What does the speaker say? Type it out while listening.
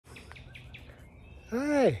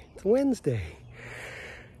Hi, it's Wednesday.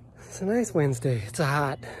 It's a nice Wednesday. It's a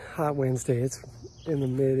hot Wednesday. It's in the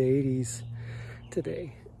mid 80s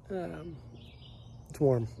today. It's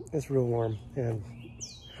warm. It's real warm. And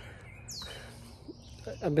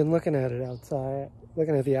I've been looking at it outside,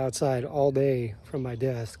 looking at the outside all day from my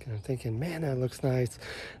desk. And I'm thinking, man, that looks nice.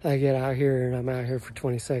 I get out here and I'm out here for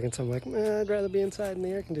 20 seconds. I'm like, I'd rather be inside in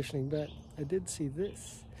the air conditioning. But I did see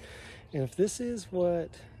this. And if this is what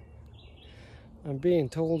I'm being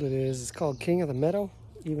told it is, it's called King of the Meadow.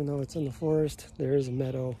 Even though it's in the forest, there is a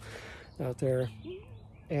meadow out there.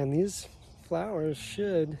 And these flowers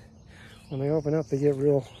should, when they open up, they get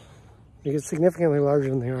significantly larger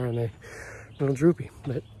than they are, and they're a little droopy.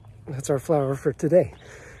 But that's our flower for today.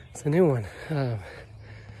 It's a new one. And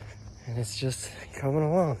it's just coming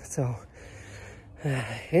along. So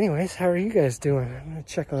anyways, how are you guys doing? I'm gonna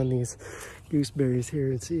check on these gooseberries here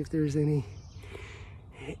and see if there's anything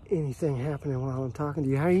happening while I'm talking to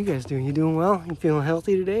you. How are you guys doing? You doing well? You feeling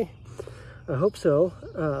healthy today? I hope so.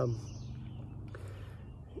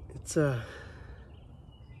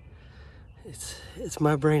 It's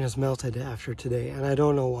my brain has melted after today, and I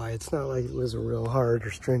don't know why. It's not like it was a real hard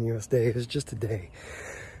or strenuous day. It was just a day.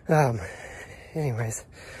 Anyways,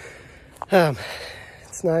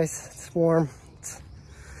 it's nice. It's warm. It's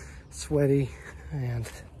sweaty, and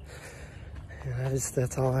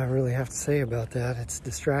that's all I really have to say about that. It's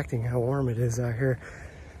distracting how warm it is out here.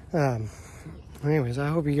 Anyways, I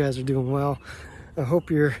hope you guys are doing well. I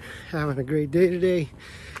hope you're having a great day today.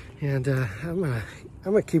 And I'm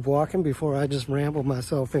gonna keep walking before I just ramble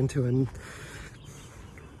myself into a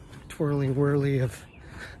twirling whirly of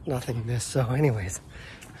nothingness. So anyways,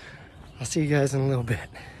 I'll see you guys in a little bit.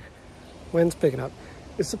 Wind's picking up.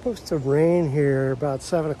 It's supposed to rain here about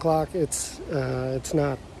 7 o'clock. It's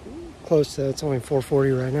not close to, it's only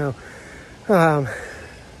 4:40 right now.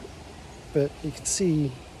 But you can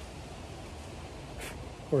see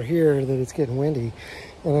or hear that it's getting windy.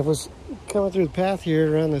 And I was coming through the path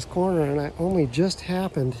here around this corner, and I only just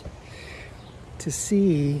happened to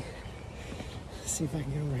see, let's see if I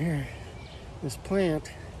can get over here. This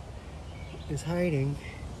plant is hiding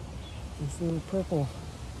this little purple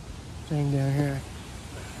thing down here.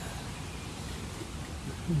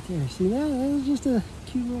 Right there. See that? That was just a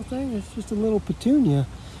cute little thing. It's just a little petunia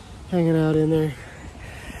hanging out in there.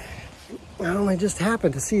 I only just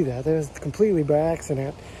happened to see that. That was completely by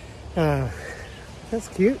accident. That's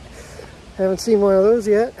cute. Haven't seen one of those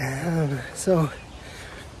yet. So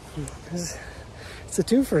it's a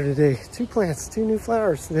twofer today. 2 plants, 2 new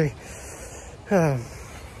flowers today.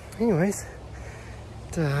 Anyways,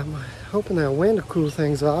 I'm hoping that wind will cool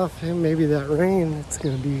things off, and maybe that rain that's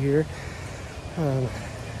going to be here.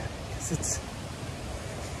 'Cause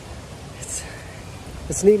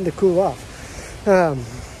it's needing to cool off.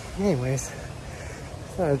 Anyways,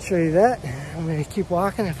 thought I'd show you that. I'm gonna keep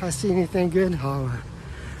walking. If I see anything good, I'll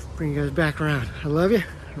bring you guys back around. I love you.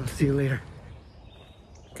 I'll see you later.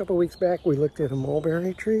 A couple weeks back, we looked at a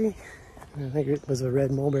mulberry tree. I think it was a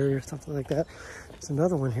red mulberry or something like that. There's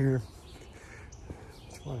another one here.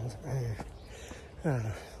 Which one is it? Right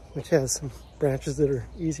here. Which has some branches that are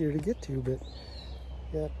easier to get to, but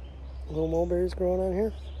got little mulberries growing on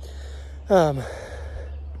here.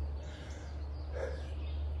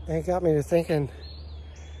 It got me to thinking,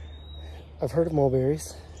 I've heard of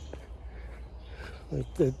mulberries.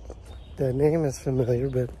 The name is familiar,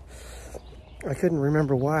 but I couldn't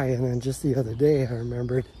remember why. And then just the other day, I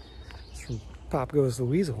remembered it's from Pop Goes the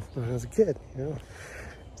Weasel when I was a kid. You know,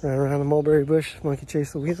 ran around the mulberry bush, monkey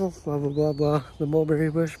chased the weasel, blah blah blah blah. The mulberry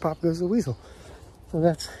bush, Pop Goes the Weasel. So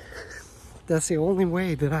that's the only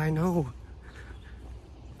way that I know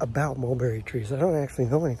about mulberry trees. I don't actually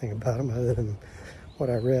know anything about them other than what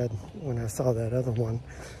I read when I saw that other one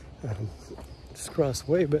just crossed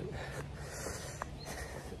the way. But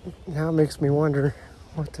now it makes me wonder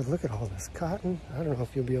what to look at all this cotton. I don't know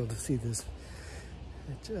if you'll be able to see this.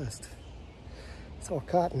 It's all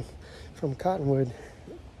cotton from cottonwood,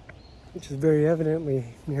 which is very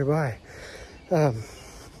evidently nearby. But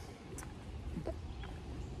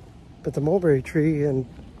the mulberry tree and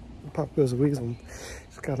Pop Goes the Weasel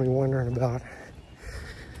just got me wondering about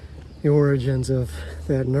the origins of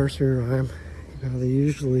that nursery rhyme. You know, they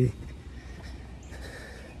usually,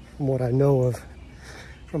 from what I know of,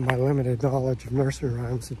 from my limited knowledge of nursery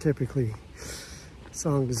rhymes, they're typically a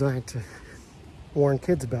song designed to warn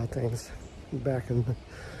kids about things back in the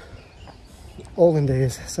olden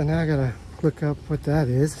days. So now I gotta look up what that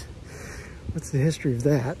is. What's the history of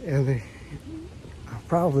that? And I'll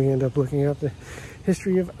probably end up looking up the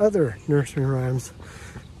history of other nursery rhymes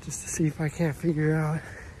just to see if I can't figure out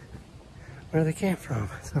where they came from.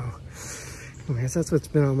 So Anyways, that's what's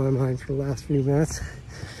been on my mind for the last few minutes.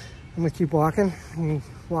 I'm gonna keep walking and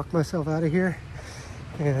walk myself out of here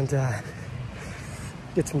and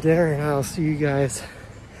get some dinner, and I'll see you guys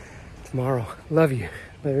tomorrow. Love you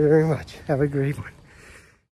very, very much. Have a great one.